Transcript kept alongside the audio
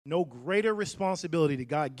No greater responsibility that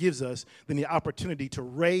God gives us than the opportunity to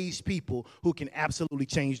raise people who can absolutely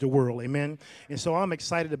change the world. Amen. And so I'm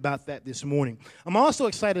excited about that this morning. I'm also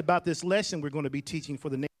excited about this lesson we're going to be teaching for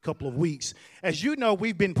the next couple of weeks. As you know,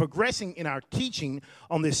 we've been progressing in our teaching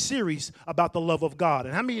on this series about the love of God.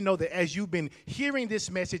 And how many of you know that as you've been hearing this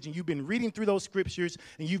message and you've been reading through those scriptures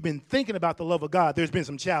and you've been thinking about the love of God, there's been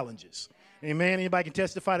some challenges. Amen. Anybody can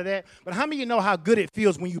testify to that? But how many of you know how good it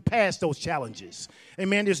feels when you pass those challenges?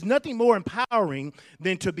 Amen. There's nothing more empowering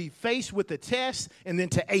than to be faced with the test and then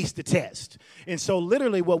to ace the test. And so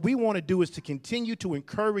literally what we want to do is to continue to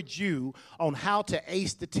encourage you on how to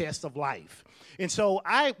ace the test of life. And so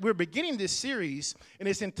we're beginning this series, and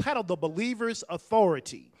it's entitled The Believer's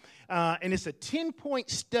Authority. And it's a 10-point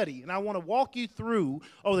study. And I want to walk you through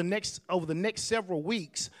over the next several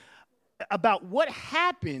weeks about what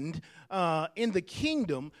happened in the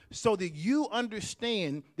kingdom so that you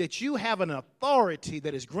understand that you have an authority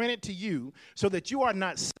that is granted to you so that you are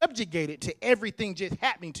not subjugated to everything just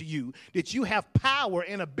happening to you, that you have power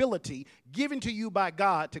and ability given to you by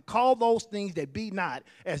God to call those things that be not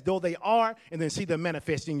as though they are and then see them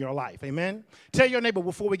manifest in your life. Amen? Tell your neighbor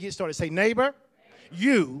before we get started, say, neighbor,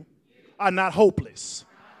 you are not hopeless.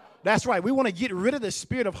 That's right. We want to get rid of the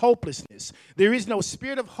spirit of hopelessness. There is no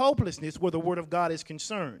spirit of hopelessness where the word of God is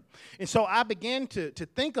concerned. And so I began to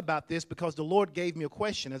think about this because the Lord gave me a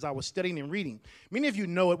question as I was studying and reading. Many of you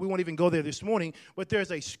know it. We won't even go there this morning. But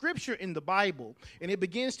there's a scripture in the Bible, and it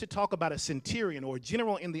begins to talk about a centurion or a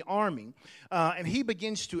general in the army. And he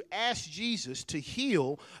begins to ask Jesus to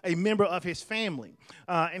heal a member of his family.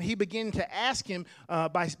 And he began to ask him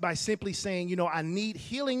by simply saying, I need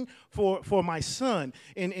healing for my son.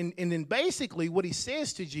 And then basically what he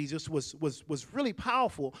says to Jesus was really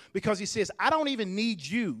powerful because he says, I don't even need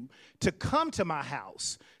you to come to my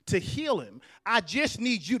house to heal him. I just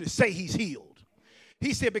need you to say he's healed.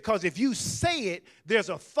 He said, because if you say it, there's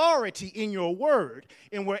authority in your word.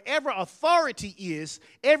 And wherever authority is,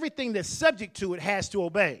 everything that's subject to it has to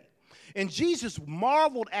obey. And Jesus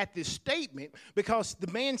marveled at this statement because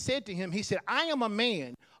the man said to him, he said, I am a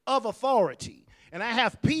man of authority, and I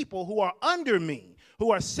have people who are under me,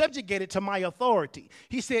 who are subjugated to my authority.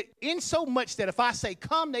 He said, in so much that if I say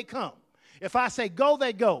come, they come. If I say go,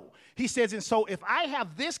 they go. He says, and so if I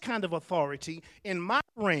have this kind of authority in my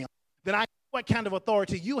realm, then I know what kind of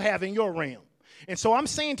authority you have in your realm. And so I'm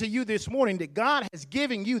saying to you this morning that God has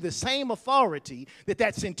given you the same authority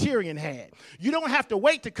that centurion had. You don't have to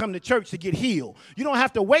wait to come to church to get healed. You don't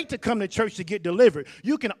have to wait to come to church to get delivered.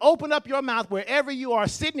 You can open up your mouth wherever you are,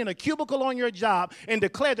 sitting in a cubicle on your job, and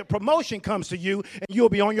declare that promotion comes to you, and you'll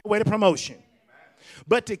be on your way to promotion.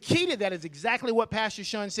 But the key to that is exactly what Pastor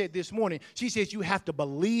Sean said this morning. She says you have to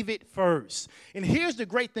believe it first. And here's the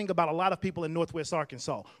great thing about a lot of people in Northwest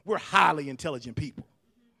Arkansas. We're highly intelligent people.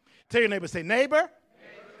 Tell your neighbor, say, neighbor,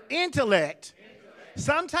 intellect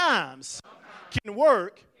sometimes can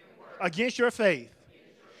work against your faith.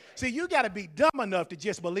 See, you got to be dumb enough to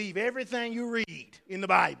just believe everything you read in the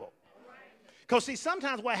Bible. Because, see,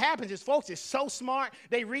 sometimes what happens is folks are so smart,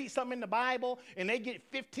 they read something in the Bible, and they get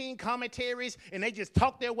 15 commentaries, and they just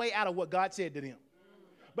talk their way out of what God said to them.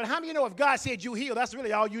 But how many of you know if God said you heal, that's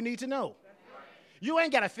really all you need to know? You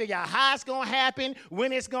ain't got to figure out how it's going to happen,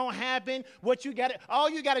 when it's going to happen, all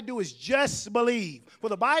you got to do is just believe. For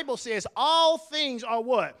the Bible says all things are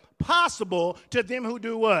what? Possible to them who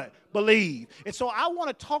do what? Believe. And so I want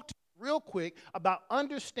to talk to you real quick about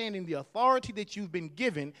understanding the authority that you've been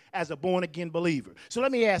given as a born-again believer. So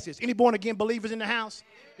let me ask this. Any born-again believers in the house?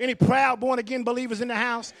 Any proud born-again believers in the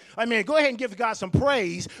house? I mean, go ahead and give God some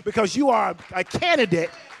praise because you are a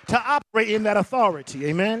candidate to operate in that authority.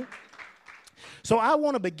 Amen? So I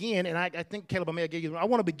want to begin, and I think Caleb, I may have gave you. I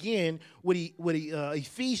want to begin with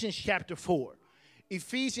Ephesians chapter 4.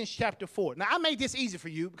 Ephesians chapter 4. Now, I made this easy for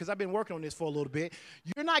you because I've been working on this for a little bit.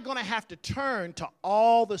 You're not going to have to turn to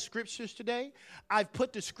all the scriptures today. I've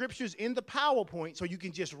put the scriptures in the PowerPoint so you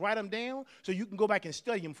can just write them down so you can go back and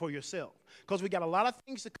study them for yourself. Because we got a lot of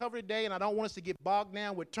things to cover today, and I don't want us to get bogged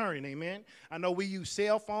down with turning, amen? I know we use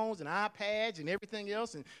cell phones and iPads and everything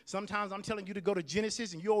else, and sometimes I'm telling you to go to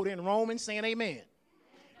Genesis, and you're over there in Romans saying amen.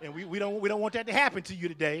 And we don't want that to happen to you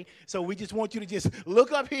today. So we just want you to just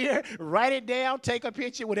look up here, write it down, take a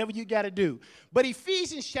picture, whatever you got to do. But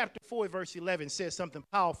Ephesians chapter 4, verse 11 says something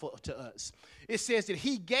powerful to us. It says that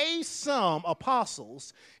he gave some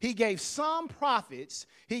apostles, he gave some prophets,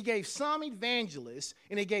 he gave some evangelists,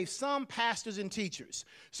 and he gave some pastors and teachers.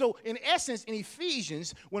 So in essence, in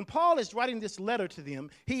Ephesians, when Paul is writing this letter to them,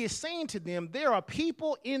 he is saying to them, there are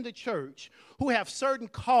people in the church who have certain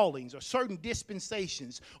callings or certain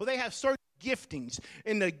dispensations, or they have certain giftings.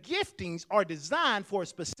 And the giftings are designed for a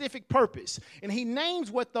specific purpose. And he names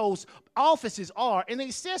what those offices are. And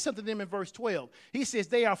he says something to them in verse 12. He says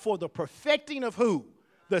they are for the perfecting of who?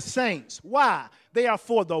 The saints. Why? They are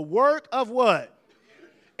for the work of what?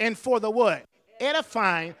 And for the what?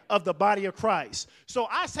 Edifying of the body of Christ. So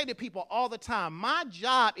I say to people all the time, my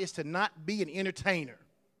job is to not be an entertainer.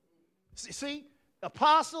 See,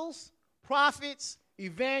 apostles, prophets,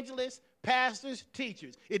 evangelists, pastors,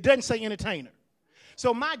 teachers. It doesn't say entertainer.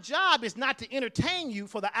 So my job is not to entertain you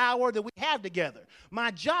for the hour that we have together.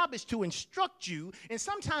 My job is to instruct you, and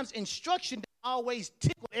sometimes instruction doesn't always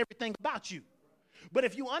tickle everything about you. But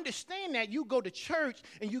if you understand that, you go to church,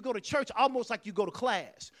 and you go to church almost like you go to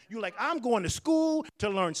class. You're like, I'm going to school to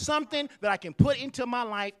learn something that I can put into my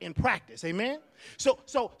life and practice. Amen? So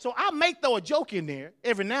I may throw a joke in there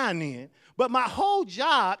every now and then, but my whole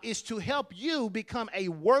job is to help you become a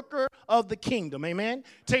worker of the kingdom. Amen?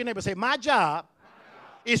 Tell your neighbor, say, my job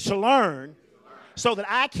is to learn so that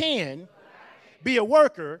I can be a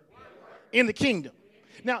worker in the kingdom.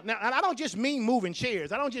 Now, I don't just mean moving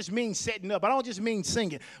chairs. I don't just mean setting up. I don't just mean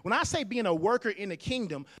singing. When I say being a worker in the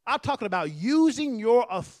kingdom, I'm talking about using your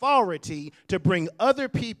authority to bring other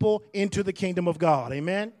people into the kingdom of God.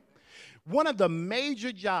 Amen? One of the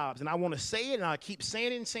major jobs, and I want to say it, and I keep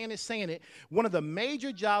saying it and saying it, one of the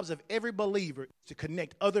major jobs of every believer is to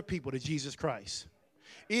connect other people to Jesus Christ.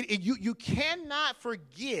 You cannot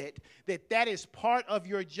forget that is part of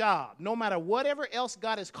your job, no matter whatever else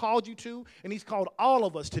God has called you to, and he's called all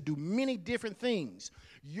of us to do many different things.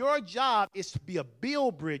 Your job is to be a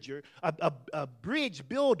bridge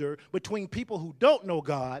builder between people who don't know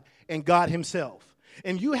God and God himself.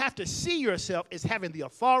 And you have to see yourself as having the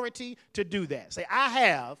authority to do that. Say, I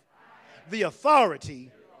have the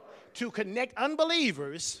authority to connect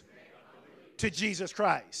unbelievers to Jesus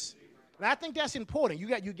Christ. And I think that's important.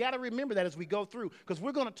 You got to remember that as we go through, because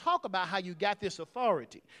we're going to talk about how you got this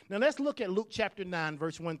authority. Now, let's look at Luke chapter 9,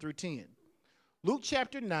 verse 1 through 10. Luke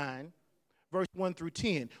chapter 9, verse 1 through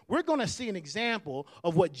 10. We're going to see an example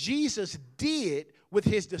of what Jesus did with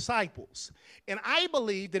his disciples. And I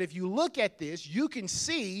believe that if you look at this, you can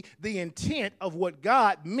see the intent of what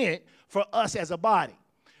God meant for us as a body.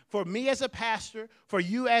 For me as a pastor, for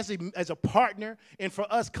you as a partner, and for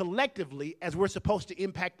us collectively as we're supposed to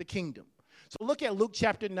impact the kingdom. So look at Luke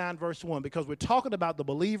chapter 9, verse 1, because we're talking about the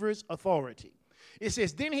believer's authority. It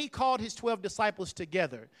says, then he called his 12 disciples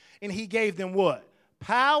together, and he gave them what?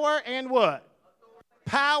 Power and what? Authority.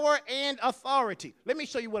 Power and authority. Let me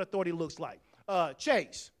show you what authority looks like.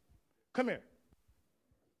 Chase, come here.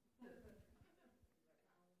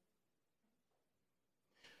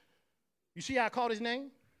 You see how I called his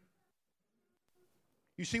name?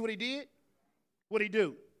 You see what he did? What'd he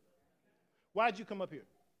do? Why'd you come up here?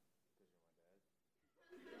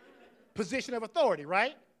 Position of authority,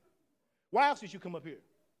 right? Why else did you come up here?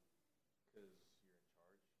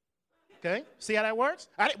 Okay, see how that works?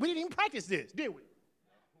 We didn't even practice this, did we?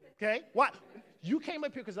 Okay, why? You came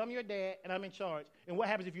up here because I'm your dad and I'm in charge. And what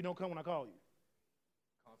happens if you don't come when I call you?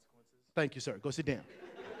 Consequences. Thank you, sir. Go sit down.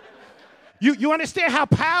 You understand how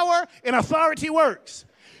power and authority works?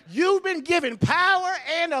 You've been given power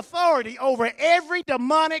and authority over every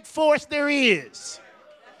demonic force there is.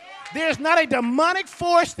 There's not a demonic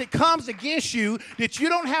force that comes against you that you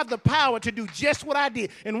don't have the power to do just what I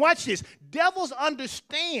did. And watch this. Devils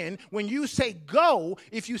understand when you say go,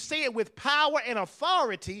 if you say it with power and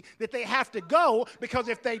authority, that they have to go, because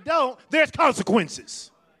if they don't, there's consequences.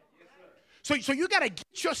 So you got to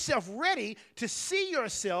get yourself ready to see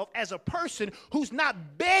yourself as a person who's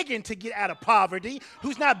not begging to get out of poverty,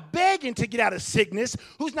 who's not begging to get out of sickness,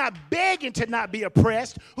 who's not begging to not be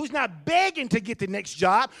oppressed, who's not begging to get the next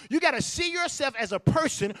job. You got to see yourself as a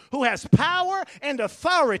person who has power and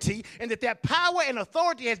authority, and that power and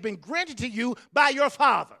authority has been granted to you by your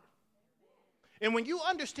Father. And when you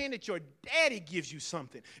understand that your daddy gives you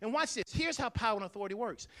something, and watch this, here's how power and authority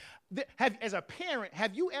works. As a parent,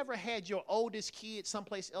 have you ever had your oldest kid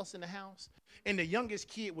someplace else in the house, and the youngest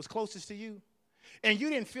kid was closest to you, and you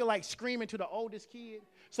didn't feel like screaming to the oldest kid,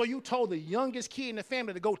 so you told the youngest kid in the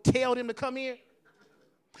family to go tell them to come here?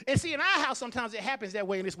 And see, in our house, sometimes it happens that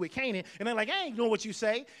way, and it's with Canaan, and they're like, I ain't doing what you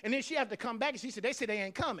say, and then she have to come back, and she said, they said they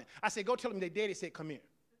ain't coming. I said, go tell them their daddy said come here.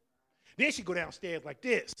 Then she go downstairs like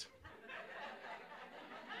this.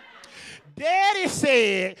 Daddy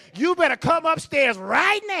said, you better come upstairs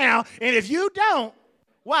right now, and if you don't,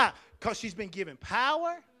 why? Because she's been given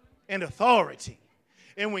power and authority.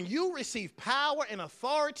 And when you receive power and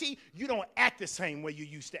authority, you don't act the same way you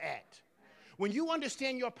used to act. When you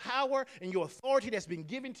understand your power and your authority that's been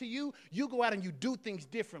given to you, you go out and you do things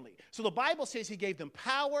differently. So the Bible says he gave them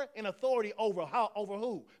power and authority over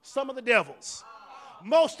who? Some of the devils.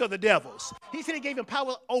 Most of the devils. He said he gave them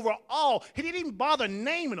power over all. He didn't even bother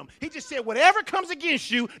naming them. He just said, whatever comes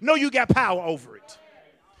against you, know you got power over it.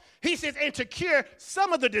 He says, and to cure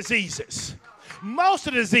some of the diseases. Most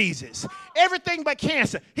of the diseases. Everything but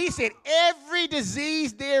cancer. He said, every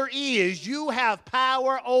disease there is, you have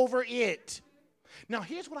power over it. Now,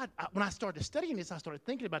 here's what when I started studying this, I started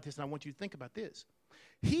thinking about this, and I want you to think about this.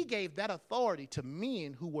 He gave that authority to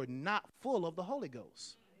men who were not full of the Holy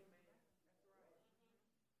Ghost.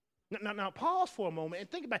 Now, pause for a moment and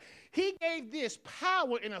think about it. He gave this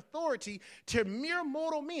power and authority to mere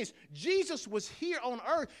mortal men. Jesus was here on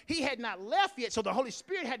earth. He had not left yet, so the Holy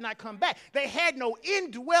Spirit had not come back. They had no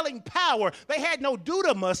indwelling power. They had no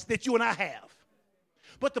dunamis that you and I have.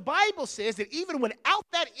 But the Bible says that even without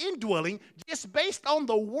that indwelling, just based on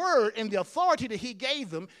the word and the authority that he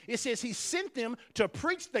gave them, it says he sent them to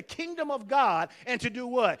preach the kingdom of God and to do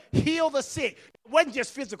what? Heal the sick. It wasn't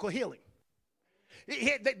just physical healing.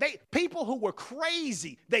 People who were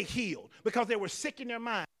crazy, they healed because they were sick in their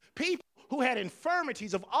mind. People who had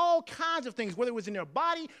infirmities of all kinds of things, whether it was in their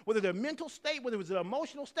body, whether their mental state, whether it was their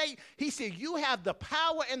emotional state, he said, you have the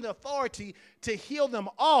power and the authority to heal them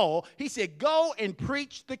all. He said, go and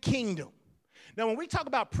preach the kingdom. Now, when we talk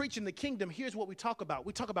about preaching the kingdom, here's what we talk about.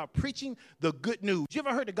 We talk about preaching the good news. You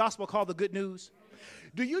ever heard the gospel called the good news?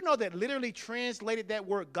 Do you know that literally translated that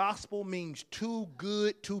word gospel means too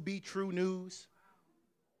good to be true news?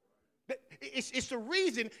 It's the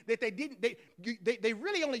reason that they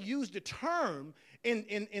really only used the term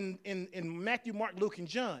in Matthew, Mark, Luke, and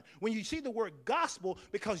John. When you see the word gospel,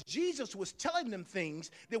 because Jesus was telling them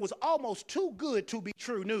things that was almost too good to be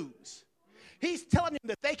true news. He's telling them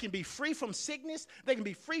that they can be free from sickness, they can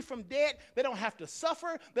be free from debt, they don't have to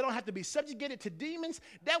suffer, they don't have to be subjugated to demons.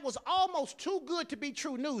 That was almost too good to be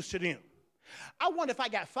true news to them. I wonder if I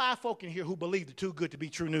got 5 folk in here who believe the too good to be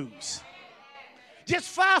true news. Just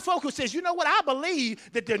 5 folk who says, you know what, I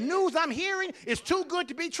believe that the news I'm hearing is too good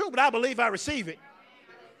to be true, but I believe I receive it.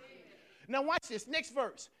 Now watch this, next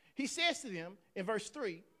verse. He says to them in verse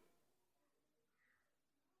 3,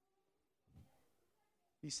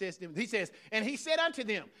 he says, and he said unto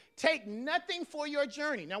them, take nothing for your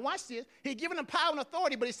journey. Now watch this. He's given them power and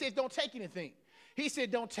authority, but he says don't take anything. He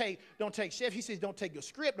said don't take chef. He says don't take your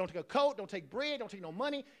script, don't take a coat, don't take bread, don't take no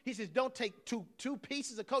money. He says don't take two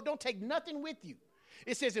pieces of coat, don't take nothing with you.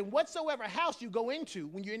 It says, in whatsoever house you go into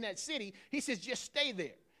when you're in that city, he says, just stay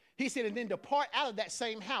there. He said, and then depart out of that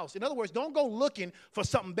same house. In other words, don't go looking for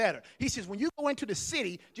something better. He says, when you go into the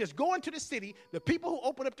city, just go into the city. The people who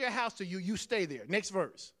open up their house to you, you stay there. Next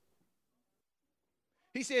verse.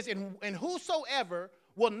 He says, and whosoever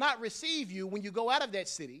will not receive you when you go out of that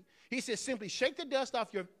city, he says, simply shake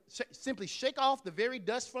off the very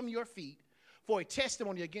dust from your feet for a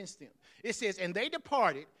testimony against them. It says, and they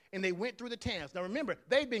departed, and they went through the towns. Now remember,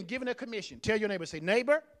 they've been given a commission. Tell your neighbor, say,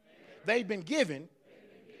 neighbor, they've been given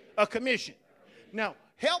a commission. Now,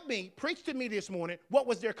 help me, preach to me this morning, what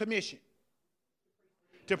was their commission?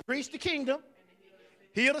 To preach the kingdom,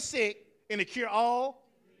 heal the sick, and to cure all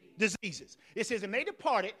diseases. It says, and they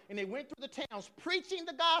departed, and they went through the towns, preaching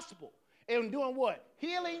the gospel, and doing what?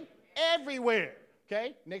 Healing everywhere.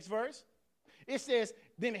 Okay, next verse. It says,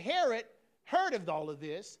 then Herod heard of all of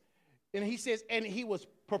this, and he says, and he was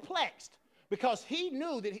perplexed because he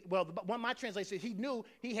knew that, one of my translators said he knew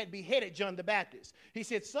he had beheaded John the Baptist. He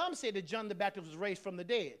said some said that John the Baptist was raised from the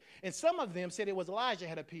dead, and some of them said it was Elijah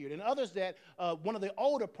had appeared, and others that one of the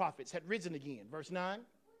older prophets had risen again. Verse 9.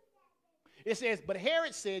 It says, but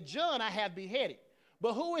Herod said, John I have beheaded,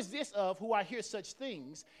 but who is this of who I hear such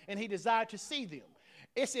things? And he desired to see them.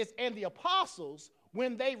 It says, and the apostles,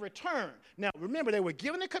 when they returned. Now, remember, they were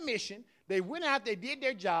given a commission. They went out, they did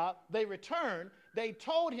their job, they returned, they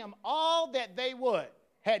told him all that they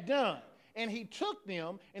had done. And he took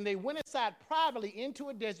them, and they went aside privately into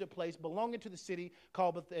a desert place belonging to the city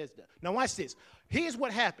called Bethesda. Now watch this. Here's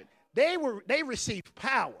what happened. They received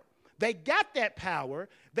power. They got that power.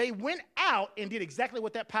 They went out and did exactly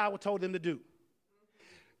what that power told them to do.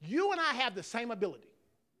 You and I have the same ability.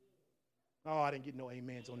 Oh, I didn't get no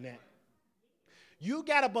amens on that. You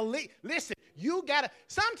got to believe. Listen,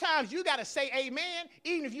 sometimes you got to say amen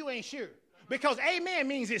even if you ain't sure. Because amen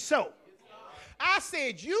means it's so. I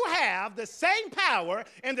said you have the same power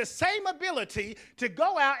and the same ability to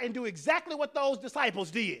go out and do exactly what those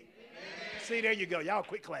disciples did. Amen. See, there you go. Y'all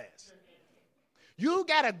quit class. You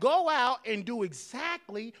got to go out and do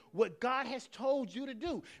exactly what God has told you to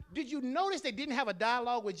do. Did you notice they didn't have a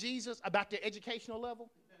dialogue with Jesus about their educational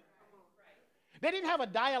level? They didn't have a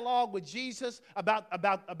dialogue with Jesus about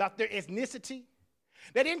their ethnicity.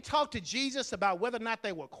 They didn't talk to Jesus about whether or not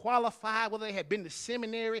they were qualified, whether they had been to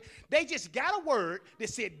seminary. They just got a word that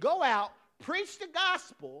said, go out, preach the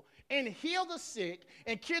gospel, and heal the sick,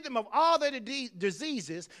 and cure them of all their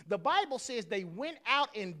diseases. The Bible says they went out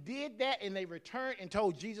and did that, and they returned and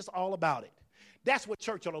told Jesus all about it. That's what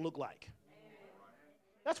church ought to look like.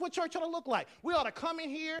 That's what church ought to look like. We ought to come in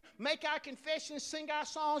here, make our confessions, sing our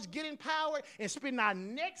songs, get empowered, and spend our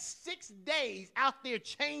next 6 days out there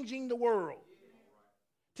changing the world.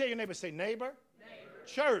 Tell your neighbor, say, neighbor,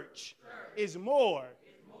 church is more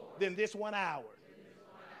than this 1 hour.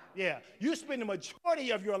 Yeah, you spend the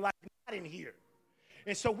majority of your life not in here.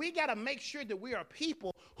 And so we got to make sure that we are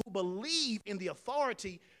people who believe in the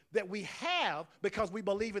authority that we have because we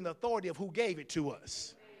believe in the authority of who gave it to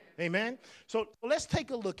us. Amen. So let's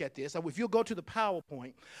take a look at this. If you'll go to the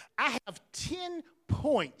PowerPoint, I have 10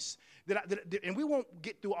 points and we won't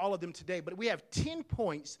get through all of them today, but we have 10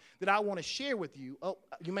 points that I want to share with you. Oh,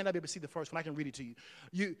 you may not be able to see the first one. I can read it to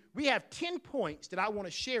you. We have 10 points that I want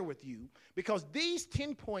to share with you because these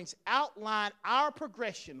 10 points outline our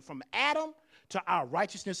progression from Adam to our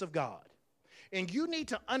righteousness of God. And you need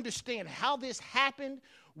to understand how this happened,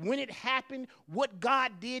 when it happened, what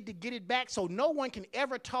God did to get it back, so no one can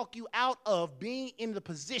ever talk you out of being in the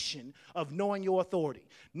position of knowing your authority.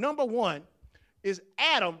 Number one is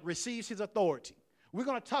Adam receives his authority. We're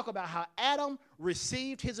going to talk about how Adam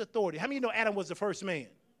received his authority. How many of you know Adam was the first man?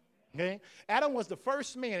 Okay? Adam was the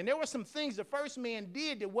first man, and there were some things the first man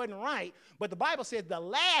did that wasn't right, but the Bible says the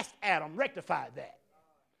last Adam rectified that.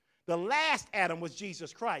 The last Adam was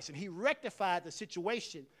Jesus Christ, and he rectified the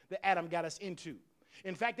situation that Adam got us into.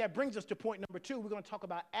 In fact, that brings us to point number 2. We're going to talk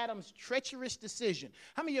about Adam's treacherous decision.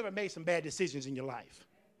 How many of you ever made some bad decisions in your life?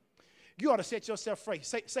 You ought to set yourself free.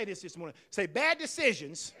 Say this morning. Say, bad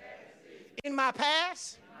decisions in my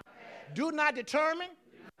past do not determine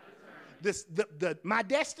my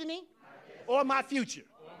destiny or my future.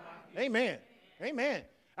 Amen. Amen.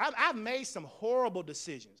 I've made some horrible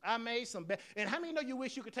decisions. I made some bad. And how many know you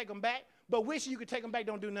wish you could take them back? But wishing you could take them back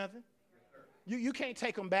don't do nothing. You can't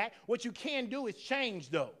take them back. What you can do is change,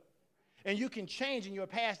 though. And you can change, and your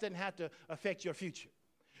past doesn't have to affect your future.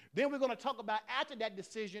 Then we're going to talk about, after that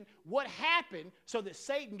decision, what happened so that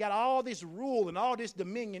Satan got all this rule and all this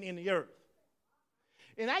dominion in the earth.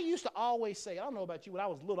 And I used to always say, I don't know about you, when I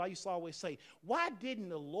was little, I used to always say, why didn't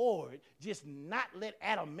the Lord just not let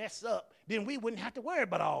Adam mess up? Then we wouldn't have to worry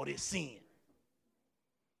about all this sin.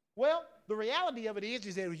 Well, the reality of it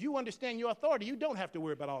is that if you understand your authority, you don't have to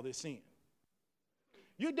worry about all this sin.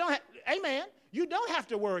 You don't amen. You don't have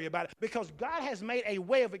to worry about it because God has made a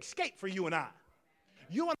way of escape for you and I.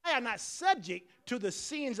 You and I are not subject to the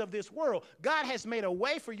sins of this world. God has made a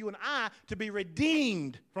way for you and I to be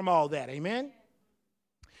redeemed from all that. Amen.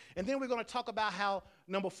 And then we're going to talk about how,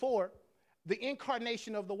 number 4, the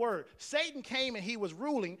incarnation of the Word. Satan came and he was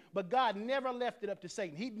ruling, but God never left it up to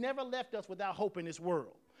Satan. He never left us without hope in this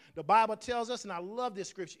world. The Bible tells us, and I love this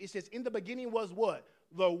scripture, it says, in the beginning was what?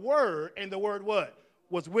 The Word, and the Word what?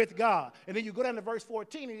 Was with God. And then you go down to verse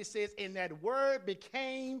 14, and it says, and that Word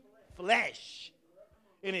became flesh.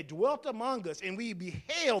 And it dwelt among us, and we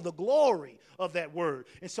beheld the glory of that Word.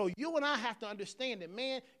 And so you and I have to understand that,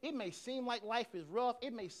 man, it may seem like life is rough.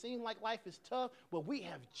 It may seem like life is tough, but we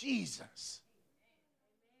have Jesus.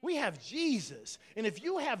 We have Jesus. And if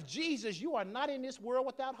you have Jesus, you are not in this world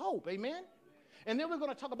without hope. Amen? And then we're going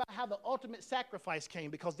to talk about how the ultimate sacrifice came,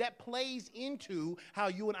 because that plays into how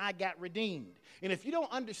you and I got redeemed. And if you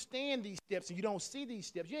don't understand these steps and you don't see these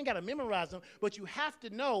steps, you ain't got to memorize them, but you have to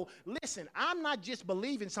know, listen, I'm not just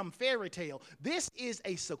believing some fairy tale. This is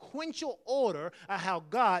a sequential order of how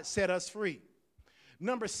God set us free.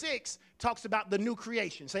 Number 6 talks about the new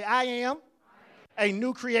creation. Say, I am a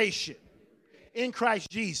new creation in Christ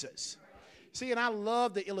Jesus. See, and I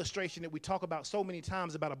love the illustration that we talk about so many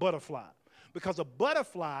times about a butterfly. Because a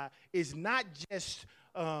butterfly is not just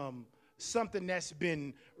something that's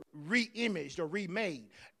been re-imaged or remade.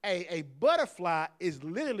 A butterfly is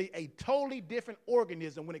literally a totally different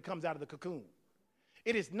organism when it comes out of the cocoon.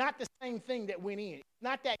 It is not the same thing that went in. It's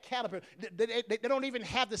not that caterpillar. They don't even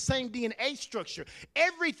have the same DNA structure.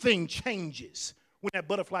 Everything changes when that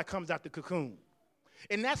butterfly comes out the cocoon.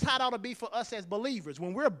 And that's how it ought to be for us as believers.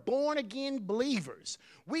 When we're born-again believers,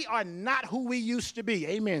 we are not who we used to be.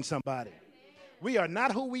 Amen, somebody. We are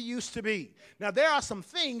not who we used to be. Now, there are some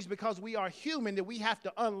things, because we are human, that we have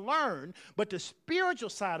to unlearn, but the spiritual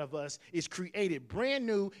side of us is created brand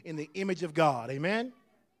new in the image of God. Amen?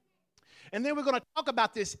 And then we're going to talk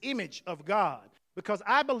about this image of God, because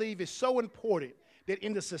I believe it's so important that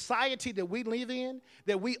in the society that we live in,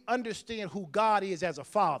 that we understand who God is as a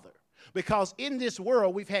father. Because in this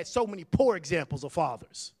world, we've had so many poor examples of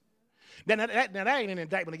fathers. Now that ain't an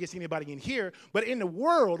indictment against anybody in here, but in the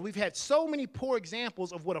world, we've had so many poor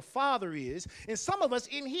examples of what a father is, and some of us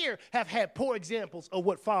in here have had poor examples of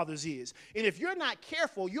what fathers is. And if you're not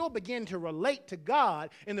careful, you'll begin to relate to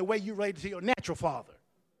God in the way you relate to your natural father.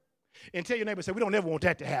 And tell your neighbor, say, we don't ever want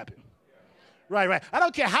that to happen. Right. I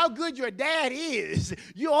don't care how good your dad is,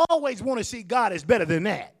 you always want to see God as better than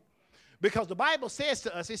that. Because the Bible says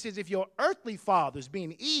to us, it says, if your earthly fathers,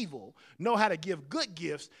 being evil, know how to give good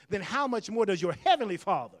gifts, then how much more does your heavenly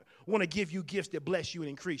Father want to give you gifts that bless you and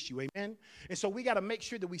increase you? Amen? And so we got to make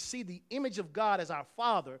sure that we see the image of God as our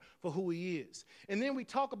Father for who he is. And then we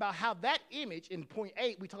talk about how that image, in point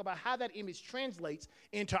 8, we talk about how that image translates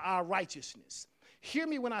into our righteousness. Hear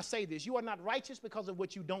me when I say this. You are not righteous because of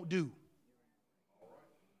what you don't do.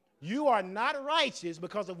 You are not righteous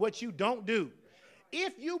because of what you don't do.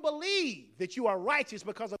 If you believe that you are righteous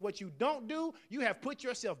because of what you don't do, you have put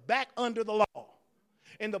yourself back under the law.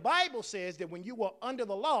 And the Bible says that when you were under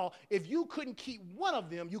the law, if you couldn't keep one of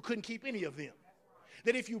them, you couldn't keep any of them.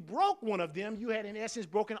 That if you broke one of them, you had in essence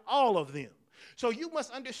broken all of them. So you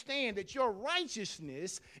must understand that your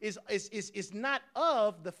righteousness is not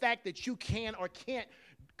of the fact that you can or can't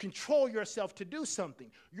control yourself to do something.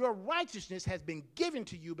 Your righteousness has been given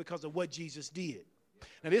to you because of what Jesus did.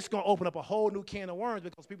 Now, this is going to open up a whole new can of worms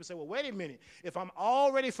because people say, well, wait a minute. If I'm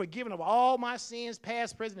already forgiven of all my sins,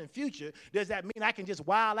 past, present, and future, does that mean I can just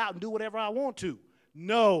wild out and do whatever I want to?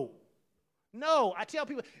 No. I tell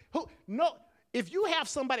people, if you have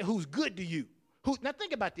somebody who's good to you, now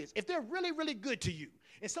think about this. If they're really, really good to you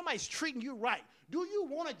and somebody's treating you right, do you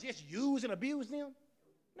want to just use and abuse them?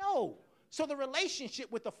 No. So the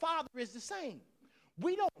relationship with the Father is the same.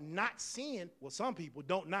 We don't not sin. Well, some people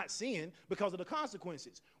don't not sin because of the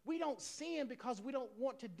consequences. We don't sin because we don't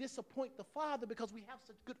want to disappoint the Father because we have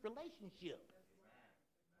such good relationship.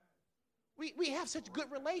 We have such good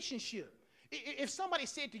relationship. If somebody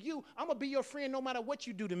said to you, I'm going to be your friend no matter what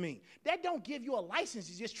you do to me, that don't give you a license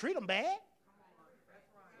to just treat them bad.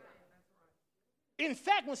 In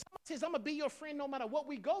fact, when someone says, I'm going to be your friend no matter what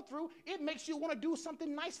we go through, it makes you want to do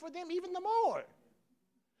something nice for them even the more.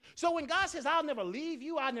 So when God says, I'll never leave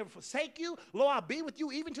you, I'll never forsake you, Lord, I'll be with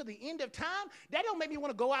you even to the end of time, that don't make me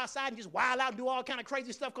want to go outside and just wild out and do all kind of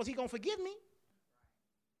crazy stuff because he's going to forgive me.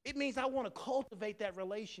 It means I want to cultivate that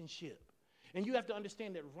relationship. And you have to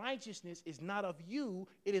understand that righteousness is not of you,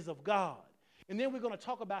 it is of God. And then we're going to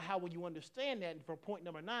talk about how when you understand that, and for point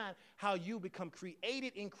number 9, how you become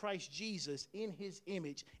created in Christ Jesus in his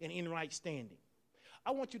image and in right standing.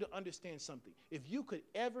 I want you to understand something. If you could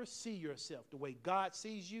ever see yourself the way God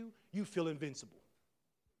sees you, you feel invincible.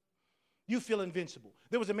 You feel invincible.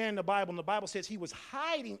 There was a man in the Bible, and the Bible says he was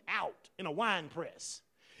hiding out in a wine press.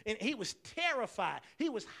 And he was terrified. He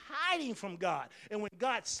was hiding from God. And when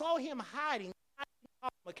God saw him hiding, he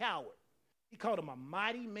called him a coward. He called him a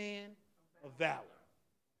mighty man of valor.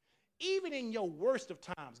 Even in your worst of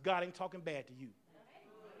times, God ain't talking bad to you.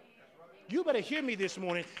 You better hear me this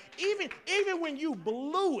morning. Even when you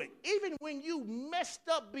blew it, even when you messed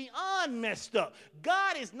up beyond messed up,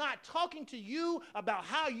 God is not talking to you about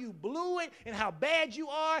how you blew it and how bad you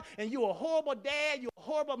are, and you're a horrible dad, you're a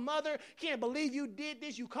horrible mother, can't believe you did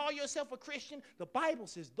this, you call yourself a Christian. The Bible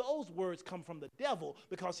says those words come from the devil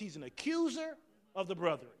because he's an accuser of the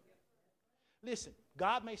brethren. Listen,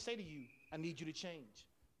 God may say to you, I need you to change.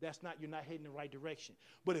 You're not heading in the right direction.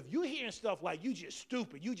 But if you're hearing stuff like you just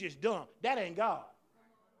stupid, you just dumb, that ain't God.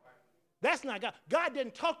 That's not God. God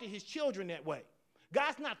didn't talk to his children that way.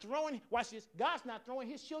 God's not throwing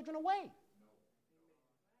his children away.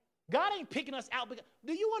 God ain't picking us out.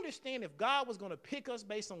 Do you understand if God was going to pick us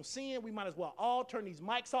based on sin, we might as well all turn these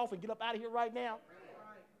mics off and get up out of here right now?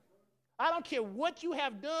 I don't care what you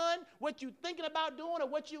have done, what you're thinking about doing, or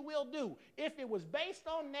what you will do. If it was based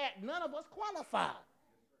on that, none of us qualify.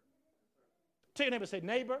 Tell your neighbor, say,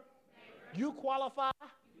 neighbor, you qualify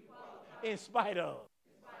in spite of.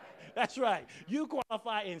 That's right. You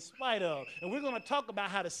qualify in spite of. And we're going to talk about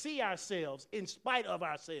how to see ourselves in spite of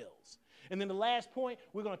ourselves. And then the last point,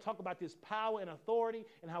 we're going to talk about this power and authority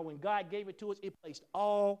and how when God gave it to us, it placed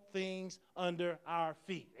all things under our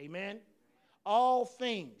feet. Amen? All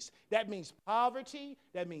things. That means poverty.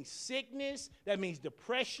 That means sickness. That means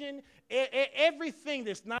depression. Everything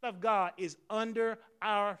that's not of God is under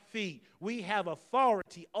our feet. We have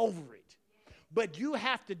authority over it. But you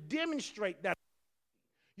have to demonstrate that.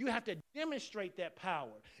 You have to demonstrate that power.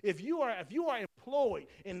 If you are employed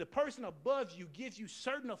and the person above you gives you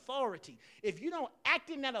certain authority, if you don't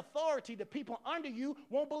act in that authority, the people under you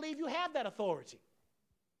won't believe you have that authority.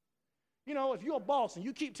 You know, if you're a boss and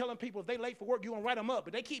you keep telling people if they late for work, you're going to write them up,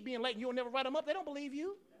 but they keep being late and you'll never write them up, they don't believe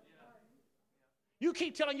you. You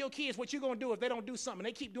keep telling your kids what you're going to do if they don't do something.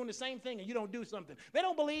 They keep doing the same thing and you don't do something. They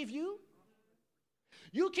don't believe you.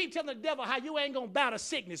 You keep telling the devil how you ain't going to bow to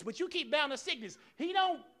sickness, but you keep bowing to sickness. He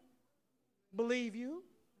don't believe you.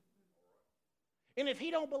 And if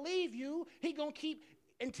he don't believe you, he going to keep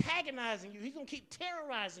antagonizing you. He's going to keep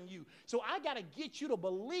terrorizing you. So I got to get you to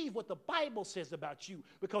believe what the Bible says about you,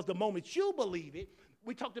 because the moment you believe it,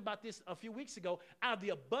 we talked about this a few weeks ago, out of the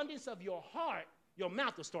abundance of your heart, your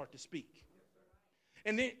mouth will start to speak.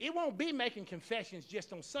 And then it won't be making confessions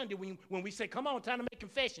just on Sunday when we say, come on, time to make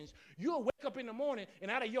confessions. You'll wake up in the morning and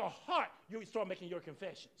out of your heart, you'll start making your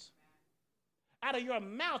confessions. Out of your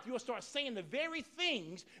mouth, you'll start saying the very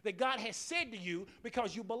things that God has said to you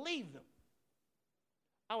because you believe them.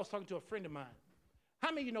 I was talking to a friend of mine. How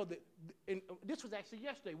many of you know that, and this was actually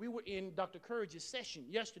yesterday, we were in Dr. Courage's session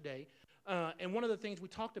yesterday, and one of the things we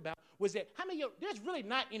talked about was that how many of you, there's really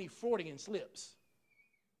not any Freudian slips.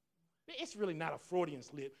 It's really not a Freudian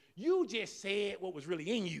slip. You just said what was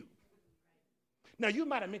really in you. Now, you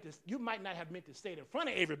might not have meant to say it in front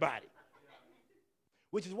of everybody,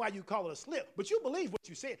 which is why you call it a slip. But you believe what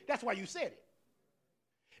you said. That's why you said it.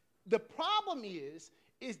 The problem is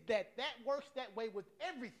that works that way with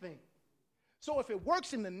everything. So if it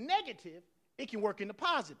works in the negative, it can work in the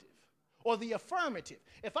positive or the affirmative.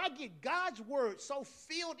 If I get God's word so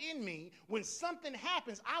filled in me, when something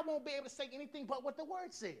happens, I won't be able to say anything but what the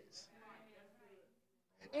word says.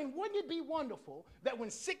 And wouldn't it be wonderful that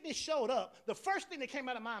when sickness showed up, the first thing that came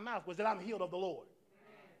out of my mouth was that I'm healed of the Lord?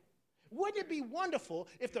 Wouldn't it be wonderful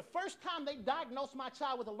if the first time they diagnosed my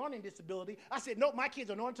child with a learning disability, I said, no, my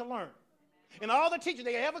kids are anointed to learn. And all the teachers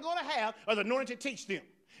they're ever going to have are anointed to teach them.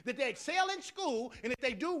 That they excel in school, and that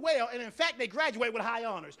they do well, and in fact, they graduate with high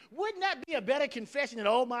honors. Wouldn't that be a better confession than,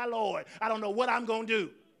 oh, my Lord, I don't know what I'm going to do?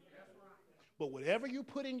 But whatever you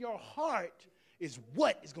put in your heart is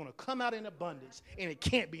what is going to come out in abundance, and it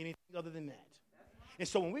can't be anything other than that. And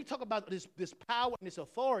so when we talk about this power and this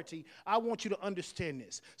authority, I want you to understand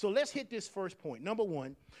this. So let's hit this first point. Number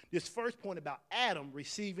one, this first point about Adam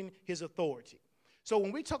receiving his authority. So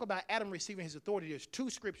when we talk about Adam receiving his authority, there's two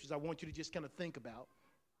scriptures I want you to just kind of think about.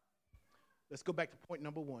 Let's go back to point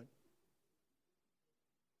number one.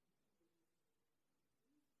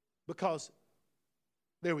 Because,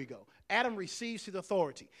 there we go. Adam receives his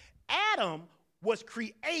authority. Adam was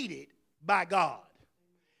created by God.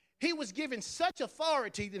 He was given such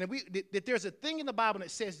authority that there's a thing in the Bible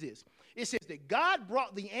that says this. It says that God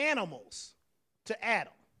brought the animals to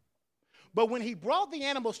Adam. But when he brought the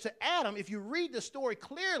animals to Adam, if you read the story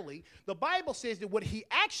clearly, the Bible says that what he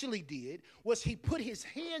actually did was he put his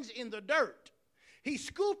hands in the dirt. He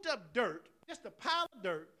scooped up dirt, just a pile of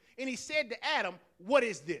dirt, and he said to Adam, what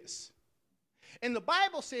is this? And the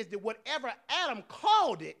Bible says that whatever Adam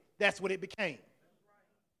called it, that's what it became.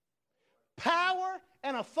 Power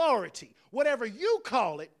and authority. Whatever you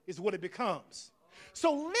call it is what it becomes.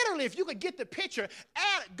 So literally, if you could get the picture,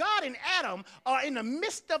 God and Adam are in the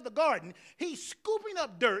midst of the garden. He's scooping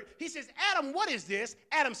up dirt. He says, Adam, what is this?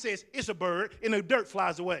 Adam says, it's a bird, and the dirt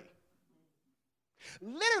flies away.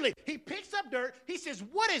 Literally, he picks up dirt. He says,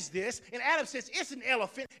 what is this? And Adam says, it's an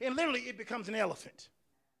elephant, and literally it becomes an elephant.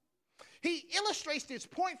 He illustrates this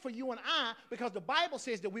point for you and I because the Bible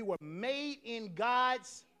says that we were made in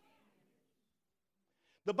God's.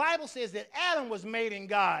 The Bible says that Adam was made in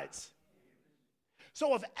God's.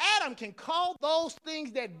 So if Adam can call those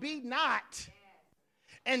things that be not,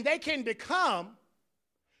 and they can become,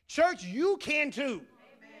 church, you can too.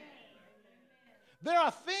 There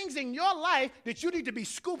are things in your life that you need to be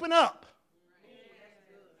scooping up.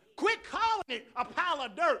 Quit calling it a pile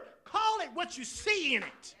of dirt. Call it what you see in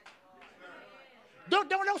it.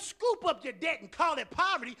 Don't scoop up your debt and call it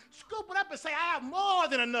poverty. Scoop it up and say, I have more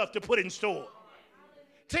than enough to put in store.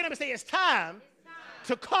 Tell them and say, it's time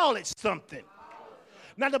to call it something.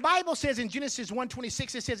 Now, the Bible says in Genesis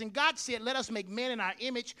 1:26, it says, and God said, let us make man in our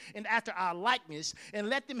image and after our likeness, and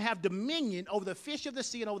let them have dominion over the fish of the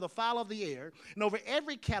sea and over the fowl of the air, and over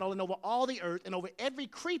every cattle and over all the earth, and over every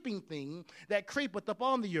creeping thing that creepeth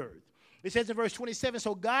upon the earth. It says in verse 27,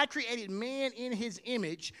 so God created man in his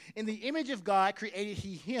image. In the image of God created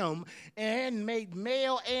he him, and made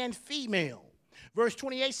male and female. Verse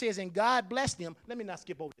 28 says, and God blessed them. Let me not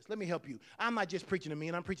skip over this. Let me help you. I'm not just preaching to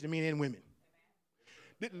men. I'm preaching to men and women.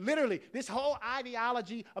 Literally, this whole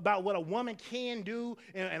ideology about what a woman can do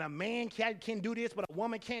and a man can do this, but a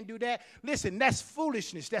woman can't do that. Listen, that's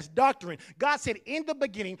foolishness. That's doctrine. God said in the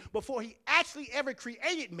beginning, before he actually ever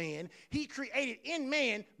created man, he created in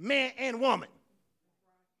man, man and woman.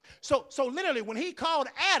 So literally, when he called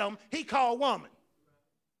Adam, he called woman.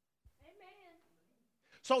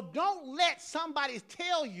 So don't let somebody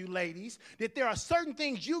tell you, ladies, that there are certain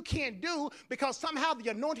things you can't do because somehow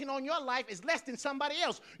the anointing on your life is less than somebody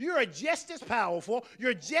else. You are just as powerful,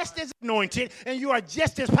 you're just as anointed, and you are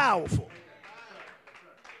just as powerful.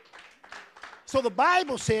 So the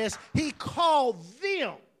Bible says he called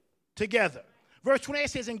them together. Verse 28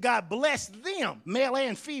 says, and God blessed them, male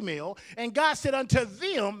and female, and God said unto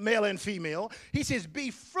them, male and female, he says, be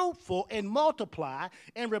fruitful and multiply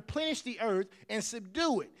and replenish the earth and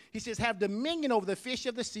subdue it. He says, have dominion over the fish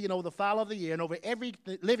of the sea and over the fowl of the air and over every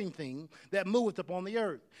living thing that moveth upon the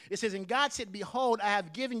earth. It says, and God said, behold, I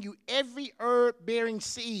have given you every herb-bearing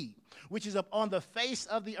seed, which is upon the face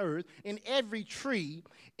of the earth, and every tree,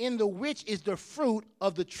 in the which is the fruit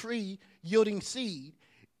of the tree yielding seed,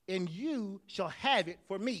 and you shall have it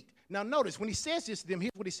for meat. Now notice, when he says this to them,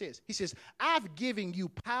 here's what he says. He says, I've given you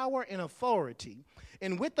power and authority,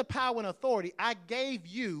 and with the power and authority, I gave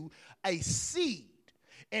you a seed.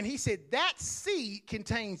 And he said, that seed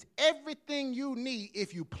contains everything you need.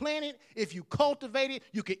 If you plant it, if you cultivate it,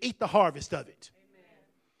 you can eat the harvest of it.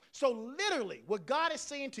 So literally, what God is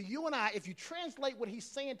saying to you and I, if you translate what he's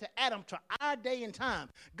saying to Adam to our day and time,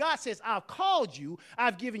 God says, I've called you,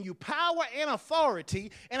 I've given you power and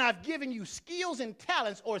authority, and I've given you skills and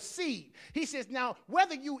talents or seed. He says, now,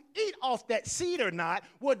 whether you eat off that seed or not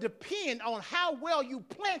will depend on how well you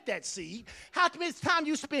plant that seed, how much time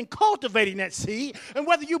you spend cultivating that seed, and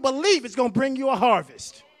whether you believe it's going to bring you a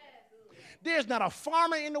harvest. There's not a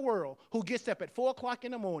farmer in the world who gets up at 4 o'clock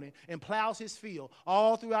in the morning and plows his field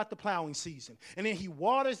all throughout the plowing season. And then he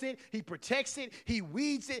waters it, he protects it, he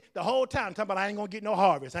weeds it the whole time. Talking about, I ain't going to get no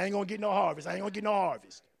harvest, I ain't going to get no harvest, I ain't going to get no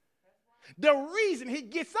harvest. The reason he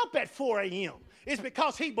gets up at 4 a.m. is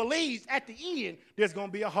because he believes at the end there's going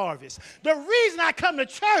to be a harvest. The reason I come to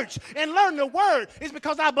church and learn the word is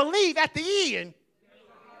because I believe at the end.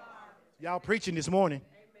 Y'all preaching this morning.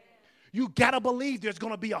 You got to believe there's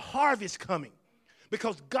going to be a harvest coming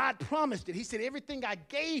because God promised it. He said, everything I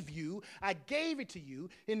gave you, I gave it to you.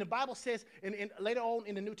 And the Bible says, and later on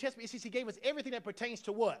in the New Testament, it says he gave us everything that pertains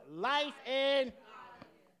to what? Life and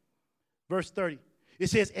verse 30. It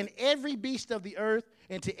says, and every beast of the earth,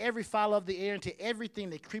 and to every fowl of the air, and to everything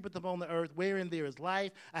that creepeth upon the earth, wherein there is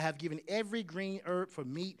life, I have given every green herb for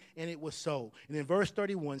meat, and it was so. And then verse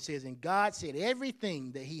 31 says, and God said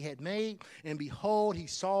everything that he had made, and behold, he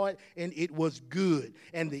saw it, and it was good.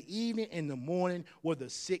 And the evening and the morning were the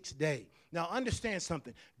sixth day. Now understand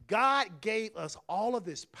something. God gave us all of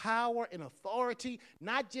this power and authority,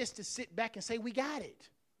 not just to sit back and say, we got it.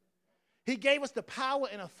 He gave us the power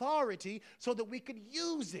and authority so that we could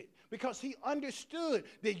use it because he understood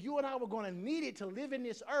that you and I were going to need it to live in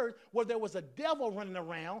this earth where there was a devil running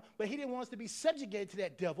around, but he didn't want us to be subjugated to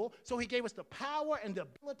that devil, so he gave us the power and the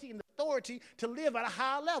ability and the authority to live at a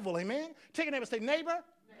higher level, amen? Take a neighbor and say, neighbor,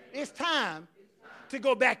 it's time to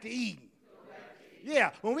go back to Eden.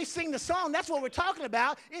 Yeah, when we sing the song, that's what we're talking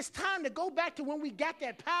about. It's time to go back to when we got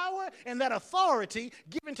that power and that authority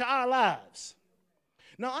given to our lives.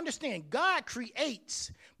 Now understand, God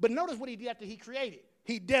creates, but notice what he did after he created.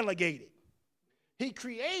 He delegated. He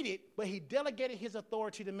created, but he delegated his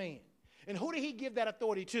authority to man. And who did he give that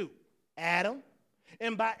authority to? Adam.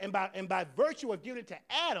 And by virtue of giving it to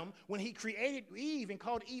Adam, when he created Eve and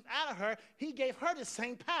called Eve out of her, he gave her the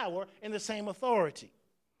same power and the same authority.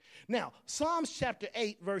 Now, Psalms chapter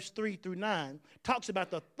 8, verse 3 through 9 talks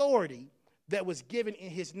about the authority that was given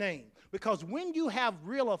in his name. Because when you have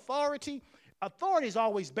real authority, authority is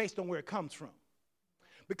always based on where it comes from.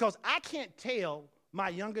 Because I can't tell my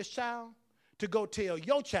youngest child to go tell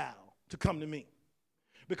your child to come to me.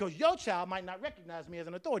 Because your child might not recognize me as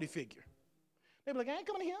an authority figure. They be like, I ain't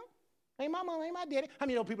coming to him. Ain't my mom, ain't my daddy. How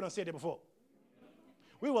many old people done said that before?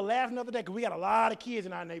 We were laughing the other day because we got a lot of kids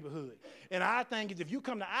in our neighborhood. And our thing is, if you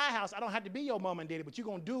come to our house, I don't have to be your mom and daddy, but you're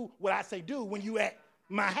going to do what I say do when you at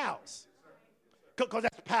my house. Because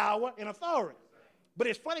that's power and authority. But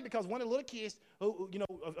it's funny because one of the little kids, who, you know,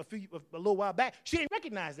 a little while back, she didn't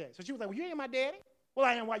recognize that. So she was like, well, you ain't my daddy. Well,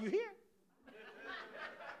 I am while you're here.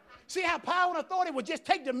 See how power and authority will just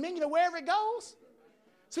take dominion of wherever it goes?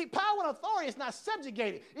 See, power and authority is not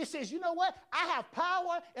subjugated. It says, you know what? I have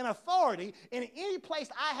power and authority, and in any place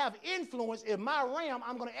I have influence in my realm,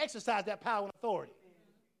 I'm going to exercise that power and authority.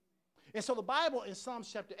 And so the Bible in Psalms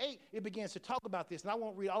chapter 8, it begins to talk about this. And I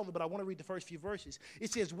won't read all of it, but I want to read the first few verses.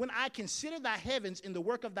 It says, when I consider thy heavens in the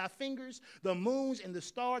work of thy fingers, the moons and the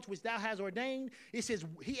stars which thou hast ordained, it says,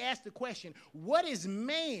 he asked the question, what is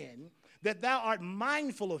man that thou art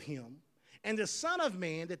mindful of him, and the Son of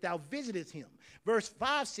Man that thou visitest him. Verse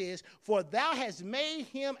 5 says, for thou hast made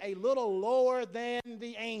him a little lower than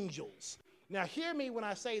the angels. Now hear me when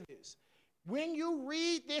I say this. When you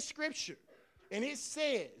read this scripture, and it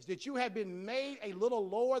says that you have been made a little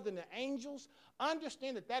lower than the angels,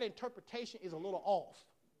 understand that that interpretation is a little off.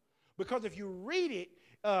 Because if you read it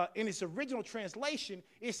in its original translation,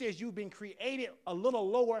 it says you've been created a little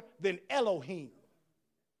lower than Elohim.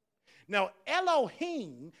 Now,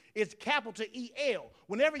 Elohim is capital E-L.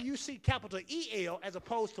 Whenever you see capital E-L as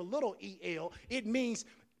opposed to little E-L, it means,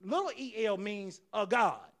 little E-L means a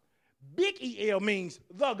God. Big E-L means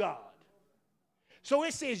the God. So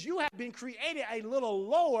it says you have been created a little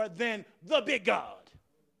lower than the big God.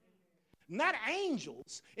 Not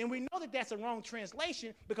angels. And we know that that's a wrong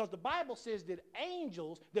translation because the Bible says that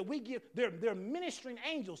angels that we give, they're ministering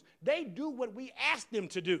angels. They do what we ask them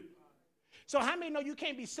to do. So how many know you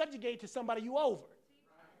can't be subjugated to somebody you over?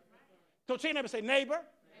 So tell your neighbor, say, neighbor,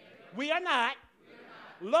 we are not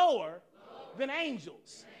lower than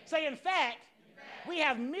angels. Say, in fact, we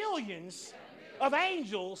have millions of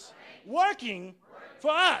angels working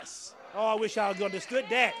for us. Oh, I wish y'all understood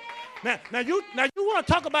that. Now you want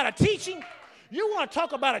to talk about a teaching? You want to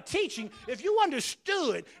talk about a teaching if you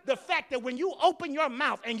understood the fact that when you open your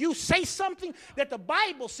mouth and you say something that the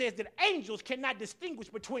Bible says that angels cannot distinguish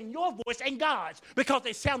between your voice and God's because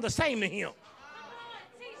they sound the same to him.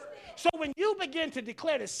 So when you begin to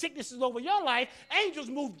declare that sickness is over your life, angels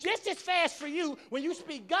move just as fast for you when you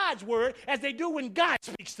speak God's word as they do when God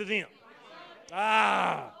speaks to them.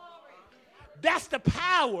 That's the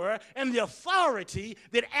power and the authority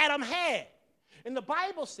that Adam had. And the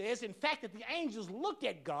Bible says, in fact, that the angels looked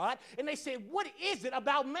at God and they said, what is it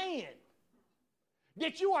about man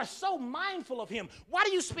that you are so mindful of him? Why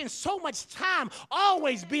do you spend so much time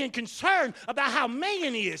always being concerned about how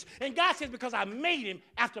man is? And God says, because I made him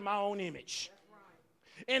after my own image.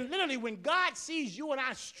 And literally, when God sees you and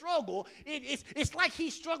I struggle, it's like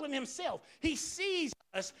he's struggling himself. He sees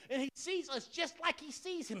us, and he sees us just like he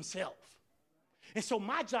sees himself. And so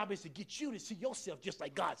my job is to get you to see yourself just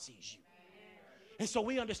like God sees you. And so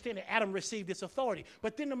we understand that Adam received this authority.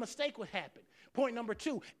 But then the mistake would happen. Point number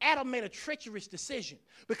 2, Adam made a treacherous decision.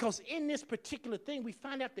 Because in this particular thing, we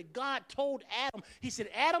find out that God told Adam, he said,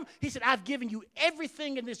 Adam, he said, I've given you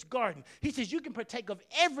everything in this garden. He says, you can partake of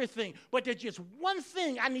everything, but there's just one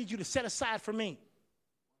thing I need you to set aside for me.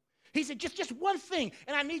 He said, just one thing,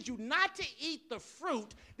 and I need you not to eat the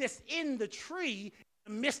fruit that's in the tree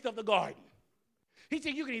in the midst of the garden. He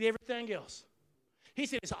said, you can eat everything else. He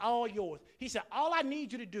said, it's all yours. He said, all I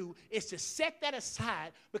need you to do is to set that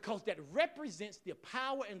aside because that represents the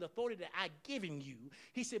power and the authority that I've given you.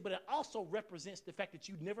 He said, but it also represents the fact that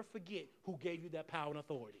you never forget who gave you that power and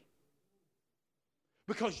authority.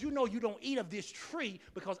 Because you know you don't eat of this tree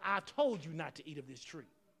because I've told you not to eat of this tree.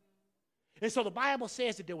 And so the Bible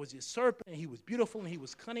says that there was this serpent, and he was beautiful, and he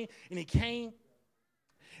was cunning, and he came.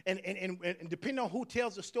 And depending on who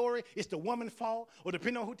tells the story, it's the woman's fault. Or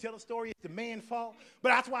depending on who tells the story, it's the man's fault. But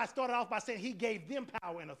that's why I started off by saying he gave them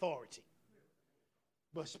power and authority.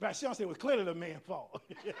 But Sean said it was clearly the man's fault.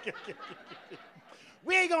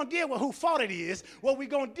 We ain't going to deal with whose fault it is. What we're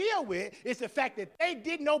going to deal with is the fact that they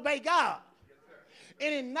didn't obey God.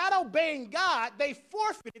 And in not obeying God, they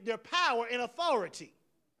forfeited their power and authority.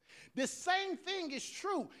 The same thing is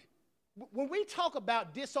true. When we talk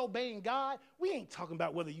about disobeying God, we ain't talking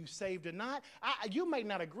about whether you saved or not. You may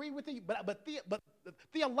not agree with it, but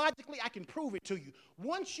theologically, I can prove it to you.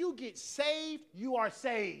 Once you get saved, you are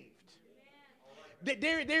saved.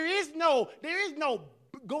 There is no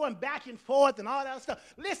going back and forth and all that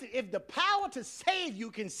stuff. Listen, if the power to save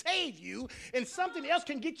you can save you and something else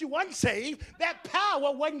can get you unsaved, that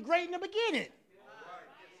power wasn't great in the beginning.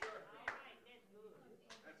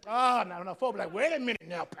 Oh, no, folks like, wait a minute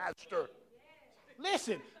now, Pastor.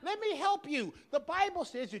 Listen, let me help you. The Bible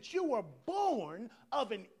says that you were born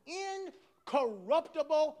of an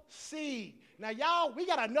incorruptible seed. Now, y'all, we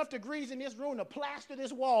got enough degrees in this room to plaster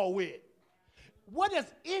this wall with. What does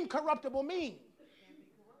incorruptible mean?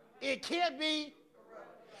 It can't be.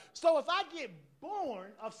 So if I get born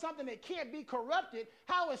of something that can't be corrupted,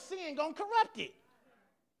 how is sin going to corrupt it?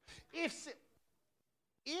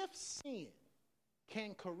 If sin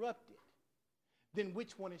can corrupt it, then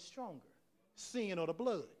which one is stronger, sin or the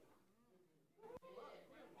blood?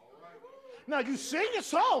 Now you sing the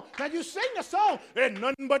song. There's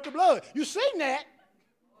nothing but the blood. You sing that.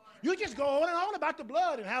 You just go on and on about the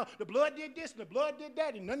blood and how the blood did this and the blood did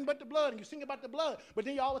that and nothing but the blood, and you sing about the blood. But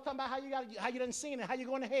then you always talking about how you done sin and how you're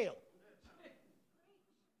going to hell.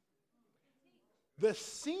 The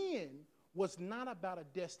sin was not about a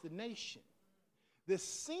destination. The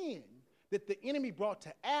sin that the enemy brought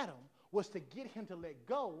to Adam was to get him to let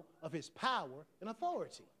go of his power and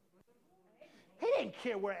authority. He didn't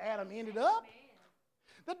care where Adam ended up.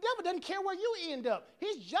 The devil doesn't care where you end up.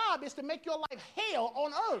 His job is to make your life hell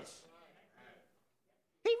on earth.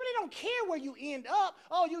 He really don't care where you end up.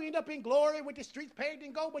 Oh, you end up in glory with the streets paved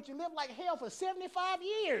in gold, but you live like hell for 75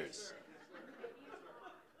 years.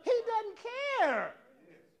 He doesn't care.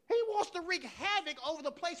 He wants to wreak havoc over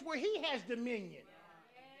the place where he has dominion.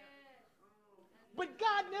 But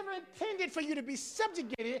God never intended for you to be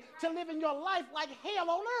subjugated to living your life like hell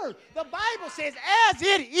on earth. The Bible says, as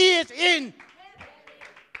it is in,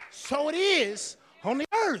 so it is on the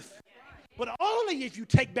earth. But only if you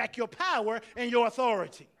take back your power and your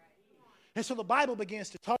authority. And so the Bible begins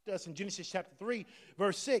to talk to us in Genesis chapter 3,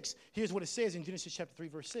 verse 6. Here's what it says in Genesis chapter 3,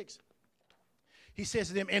 verse 6. He says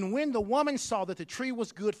to them, and when the woman saw that the tree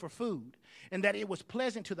was good for food, and that it was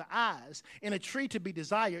pleasant to the eyes, and a tree to be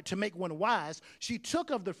desired to make one wise, she took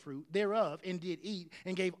of the fruit thereof and did eat,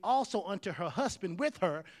 and gave also unto her husband with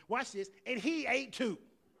her. Watch this, and he ate too.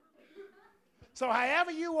 So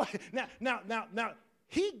however you want, now,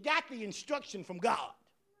 he got the instruction from God.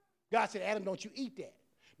 God said, Adam, don't you eat that.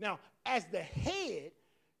 Now, as the head,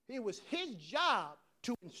 it was his job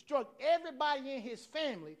to instruct everybody in his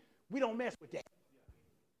family, we don't mess with that.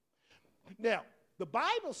 Now, the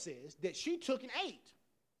Bible says that she took and ate.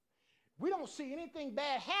 We don't see anything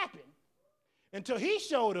bad happen until he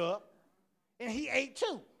showed up and he ate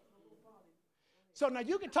too. So now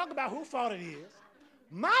you can talk about whose fault it is.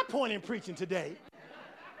 My point in preaching today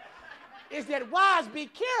is that wives, be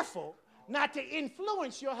careful not to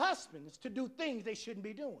influence your husbands to do things they shouldn't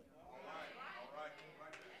be doing.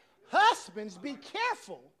 Husbands, be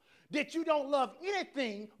careful that you don't love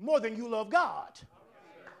anything more than you love God.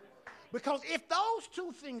 Because if those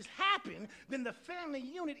two things happen, then the family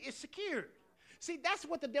unit is secured. See, that's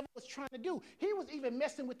what the devil was trying to do. He was even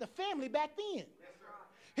messing with the family back then.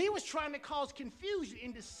 He was trying to cause confusion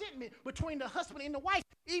and dissentment between the husband and the wife,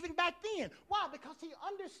 even back then. Why? Because he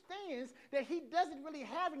understands that he doesn't really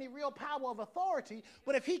have any real power of authority,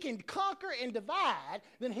 but if he can conquer and divide,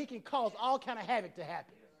 then he can cause all kind of havoc to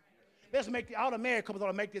happen. Let's make all the married couples ought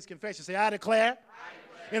to make this confession. Say, I declare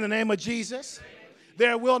in the name of Jesus,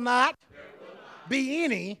 there will not be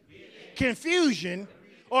any confusion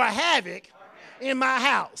or havoc in my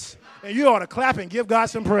house. And you ought to clap and give God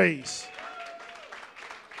some praise.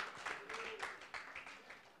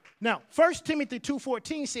 Now, 1 Timothy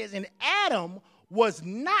 2:14 says, and Adam was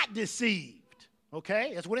not deceived.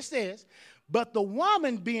 Okay, that's what it says. But the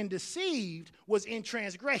woman being deceived was in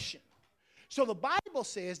transgression. So the Bible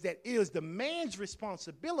says that it is the man's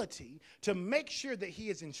responsibility to make sure that he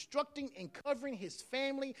is instructing and covering his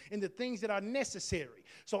family in the things that are necessary.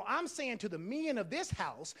 So I'm saying to the men of this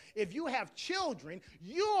house, if you have children,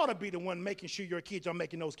 you ought to be the one making sure your kids are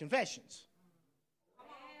making those confessions.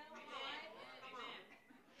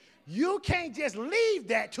 You can't just leave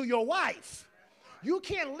that to your wife. You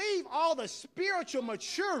can't leave all the spiritual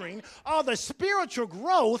maturing, all the spiritual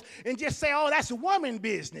growth, and just say, oh, that's a woman's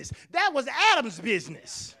business. That was Adam's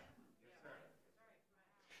business.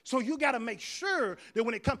 So you got to make sure that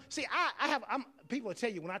when it comes, see, people will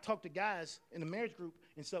tell you when I talk to guys in the marriage group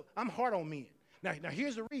and stuff, I'm hard on men. Now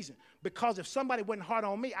here's the reason. Because if somebody wasn't hard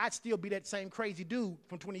on me, I'd still be that same crazy dude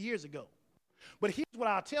from 20 years ago. But here's what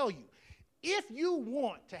I'll tell you. If you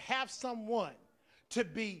want to have someone to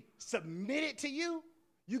be submitted to you,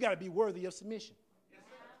 you got to be worthy of submission.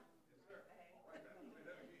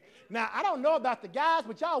 Now, I don't know about the guys,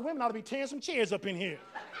 but y'all women ought to be tearing some chairs up in here.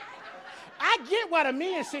 I get why the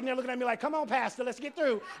men sitting there looking at me like, come on, pastor, let's get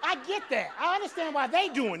through. I get that. I understand why they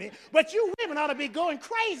doing it, but you women ought to be going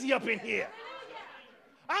crazy up in here.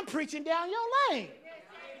 I'm preaching down your lane.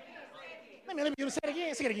 Let me say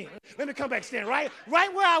it again. Let me come back, stand right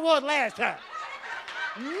where I was last time.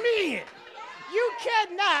 Men, you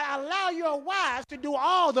cannot allow your wives to do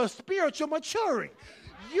all the spiritual maturing.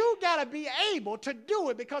 You got to be able to do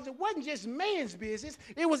it because it wasn't just man's business.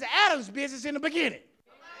 It was Adam's business in the beginning.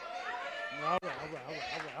 All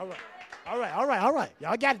right.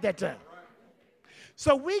 Y'all got it that time.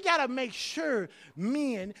 So we got to make sure,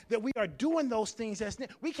 men, that we are doing those things.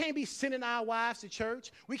 We can't be sending our wives to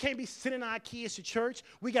church. We can't be sending our kids to church.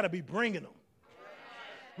 We got to be bringing them.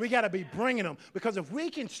 We got to be bringing them. Because if we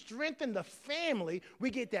can strengthen the family, we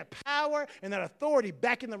get that power and that authority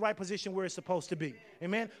back in the right position where it's supposed to be.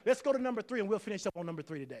 Amen? Let's go to number 3, and we'll finish up on number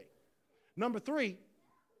 3 today.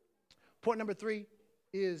 Point number 3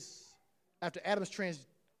 is after Adam's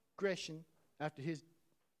transgression, after his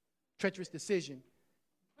treacherous decision,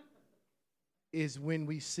 is when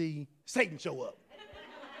we see Satan show up.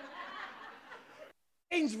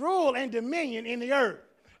 Satan's rule and dominion in the earth.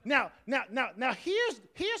 Now,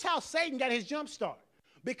 here's how Satan got his jump start.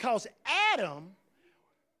 Because Adam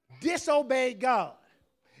disobeyed God.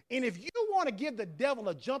 And if you want to give the devil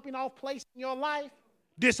a jumping off place in your life,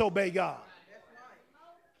 disobey God.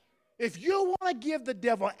 If you want to give the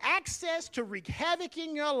devil access to wreak havoc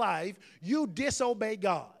in your life, you disobey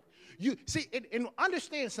God. You see, and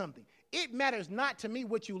understand something. It matters not to me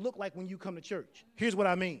what you look like when you come to church. Here's what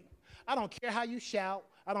I mean. I don't care how you shout.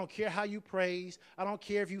 I don't care how you praise. I don't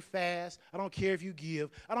care if you fast. I don't care if you give.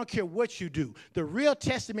 I don't care what you do. The real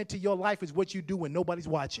testament to your life is what you do when nobody's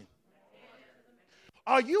watching.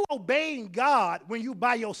 Are you obeying God when you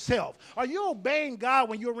by yourself? Are you obeying God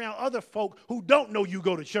when you're around other folk who don't know you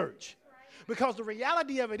go to church? Because the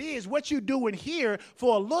reality of it is what you do in here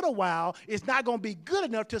for a little while is not going to be good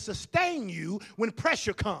enough to sustain you when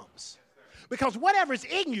pressure comes. Because whatever's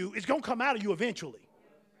in you is going to come out of you eventually.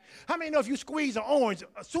 How many know if you squeeze an orange,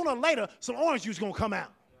 sooner or later, some orange juice is going to come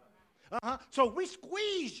out? So if we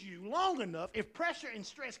squeeze you long enough, if pressure and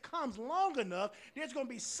stress comes long enough, there's going to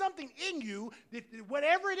be something in you that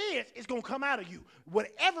whatever it is, it's going to come out of you.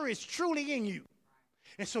 Whatever is truly in you.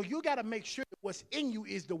 And so you got to make sure that what's in you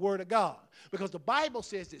is the word of God. Because the Bible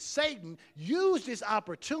says that Satan used this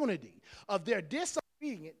opportunity of their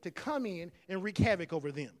disobedience to come in and wreak havoc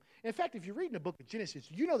over them. In fact, if you read in the book of Genesis,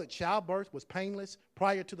 you know that childbirth was painless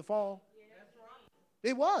prior to the fall?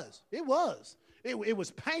 It was. It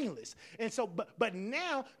was painless. And so, but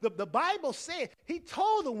now the Bible said, he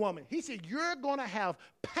told the woman, he said, you're going to have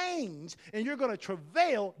pains and you're going to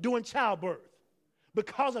travail during childbirth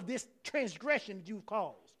because of this transgression that you've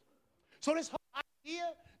caused. So this whole idea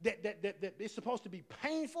that it's supposed to be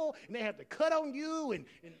painful and they have to cut on you and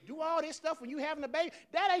do all this stuff when you're having a baby,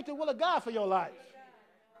 that ain't the will of God for your life.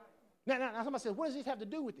 Now somebody says, what does this have to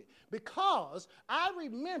do with it? Because I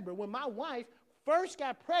remember when my wife first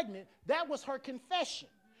got pregnant, that was her confession.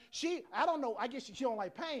 I don't know, I guess she don't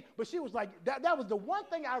like pain, but she was like, that was the one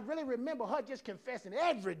thing I really remember her just confessing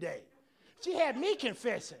every day. She had me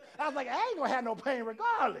confessing. I was like, I ain't gonna have no pain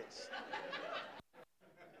regardless.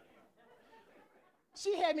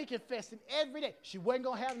 She had me confessing every day. She wasn't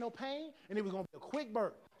gonna have no pain, and it was gonna be a quick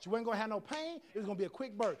birth. She wasn't gonna have no pain, it was gonna be a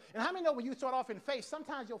quick birth. And how many know when you start off in faith,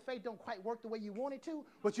 sometimes your faith don't quite work the way you want it to,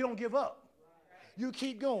 but you don't give up. You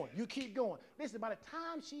keep going. You keep going. Listen, by the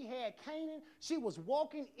time she had Canaan, she was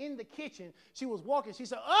walking in the kitchen. She was walking. She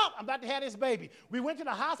said, I'm about to have this baby. We went to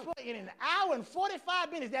the hospital, and in an hour and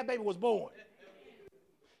 45 minutes, that baby was born.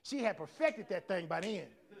 She had perfected that thing by then.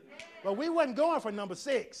 But we wasn't going for number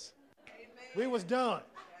 6. We was done.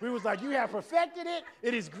 We was like, you have perfected it.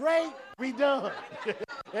 It is great. We done.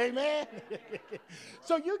 Amen.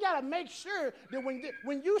 So you got to make sure that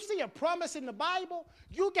when you see a promise in the Bible,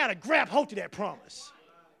 you got to grab hold of that promise.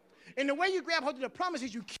 And the way you grab hold of the promise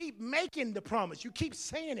is you keep making the promise. You keep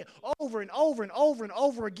saying it over and over and over and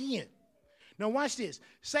over again. Now watch this.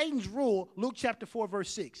 Satan's rule, Luke chapter 4, verse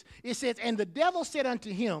 6. It says, and the devil said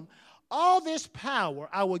unto him, all this power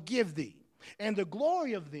I will give thee, and the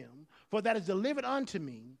glory of them, for that is delivered unto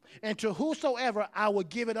me, and to whosoever I will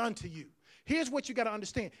give it unto you. Here's what you got to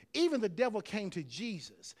understand. Even the devil came to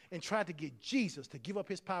Jesus and tried to get Jesus to give up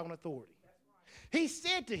his power and authority. He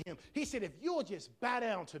said to him, he said, if you'll just bow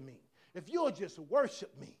down to me, if you'll just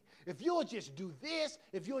worship me, if you'll just do this,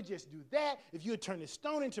 if you'll just do that, if you'll turn this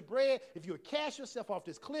stone into bread, if you'll cast yourself off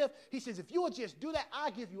this cliff, he says, if you'll just do that,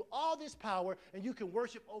 I'll give you all this power and you can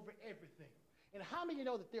worship over everything. And how many of you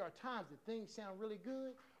know that there are times that things sound really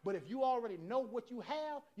good, but if you already know what you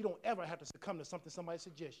have, you don't ever have to succumb to somebody's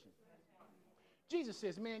suggestion. Jesus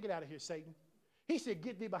says, man, get out of here, Satan. He said,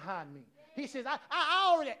 get thee behind me. He says, I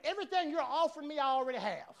already, everything you're offering me, I already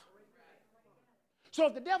have. So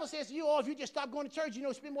if the devil says to you, if you just stop going to church,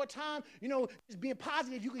 spend more time, just being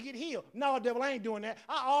positive, you can get healed. No, devil, I ain't doing that.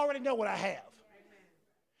 I already know what I have.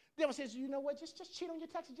 The devil says, you know what, just cheat on your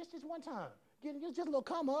taxes just this one time. Just a little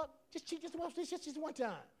come up. Just cheat just one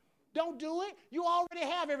time. Don't do it. You already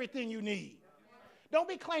have everything you need. Don't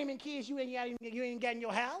be claiming kids you ain't got in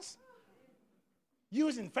your house.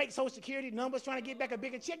 Using fake Social Security numbers, trying to get back a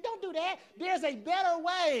bigger check. Don't do that. There's a better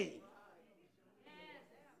way.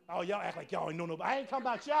 Oh, y'all act like y'all ain't know nobody. I ain't talking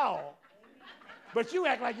about y'all. But you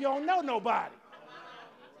act like you don't know nobody.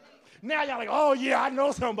 Now y'all like, oh, yeah, I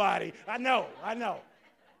know somebody. I know.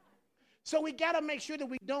 So we got to make sure that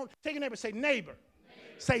we don't take a neighbor. Say neighbor.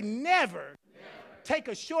 Say never take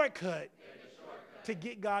a shortcut to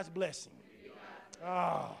get God's blessing.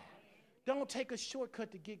 Don't take a shortcut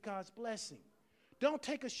to get God's blessing. Don't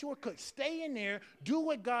take a shortcut. Stay in there. Do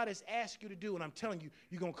what God has asked you to do. And I'm telling you,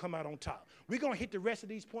 you're going to come out on top. We're going to hit the rest of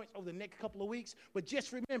these points over the next couple of weeks. But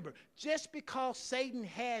just remember, just because Satan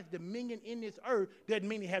has dominion in this earth doesn't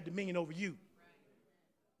mean he has dominion over you.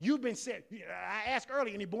 You've been set. I asked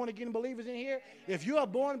earlier, any born-again believers in here? If you're a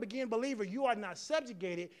born-again believer, you are not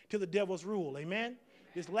subjugated to the devil's rule. Amen?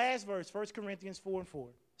 This last verse, 1 Corinthians 4:4,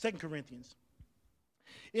 2 Corinthians.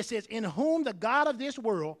 It says, in whom the God of this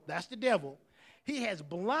world, that's the devil, he has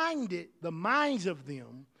blinded the minds of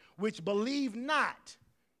them which believe not.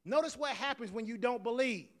 Notice what happens when you don't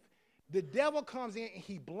believe. The devil comes in and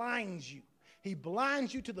he blinds you. He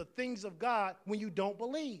blinds you to the things of God when you don't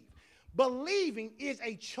believe. Believing is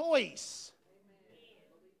a choice.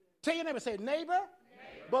 Tell your neighbor, say, neighbor,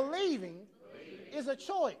 believing is a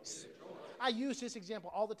choice. I use this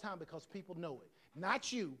example all the time because people know it.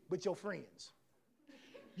 Not you, but your friends.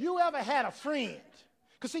 You ever had a friend?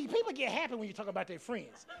 Because, see, people get happy when you talk about their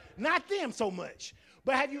friends. Not them so much.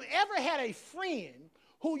 But have you ever had a friend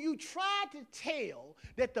who you tried to tell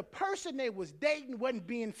that the person they was dating wasn't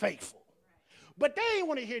being faithful? But they didn't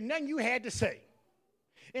want to hear nothing you had to say.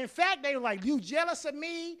 In fact, they were like, you jealous of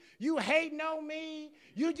me? You hating on me?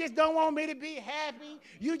 You just don't want me to be happy?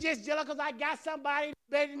 You just jealous because I got somebody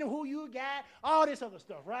better than who you got? All this other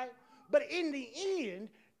stuff, right? But in the end,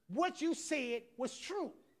 what you said was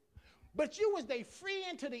true. But you was their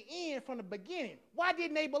friend to the end from the beginning. Why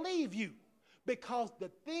didn't they believe you? Because the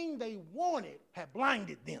thing they wanted had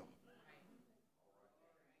blinded them.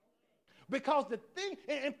 Because the thing,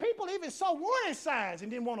 and people even saw warning signs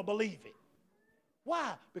and didn't want to believe it.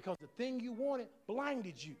 Why? Because the thing you wanted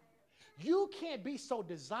blinded you. You can't be so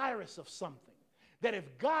desirous of something that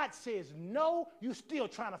if God says no, you're still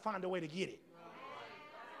trying to find a way to get it.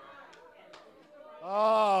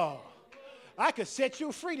 Oh, I could set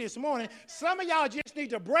you free this morning. Some of y'all just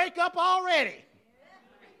need to break up already.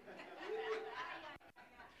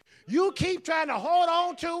 You keep trying to hold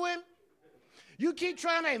on to him. You keep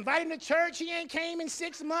trying to invite him to church. He ain't came in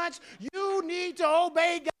 6 months. You need to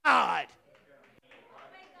obey God.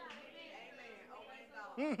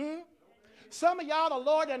 Some of y'all, the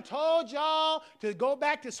Lord done told y'all to go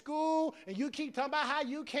back to school, and you keep talking about how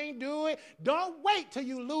you can't do it. Don't wait till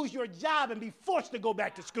you lose your job and be forced to go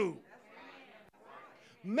back to school.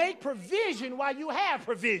 Make provision while you have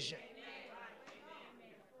provision.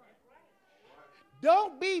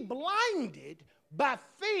 Don't be blinded by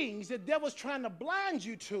things the devil's trying to blind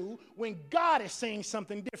you to when God is saying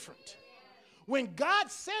something different. When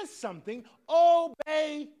God says something,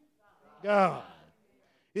 obey God.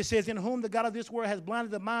 It says, in whom the God of this world has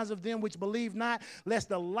blinded the minds of them which believe not, lest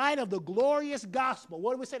the light of the glorious gospel.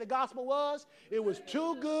 What did we say the gospel was? It was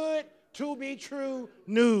too good to be true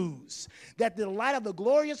news. That the light of the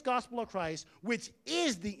glorious gospel of Christ, which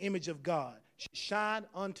is the image of God, should shine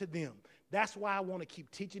unto them. That's why I want to keep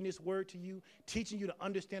teaching this word to you, teaching you to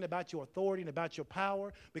understand about your authority and about your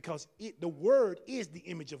power, because the word is the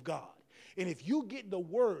image of God. And if you get the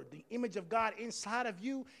word, the image of God inside of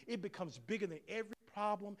you, it becomes bigger than every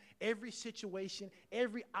problem, every situation,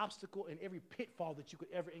 every obstacle, and every pitfall that you could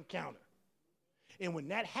ever encounter. And when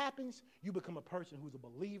that happens, you become a person who's a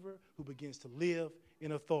believer who begins to live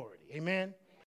in authority. Amen?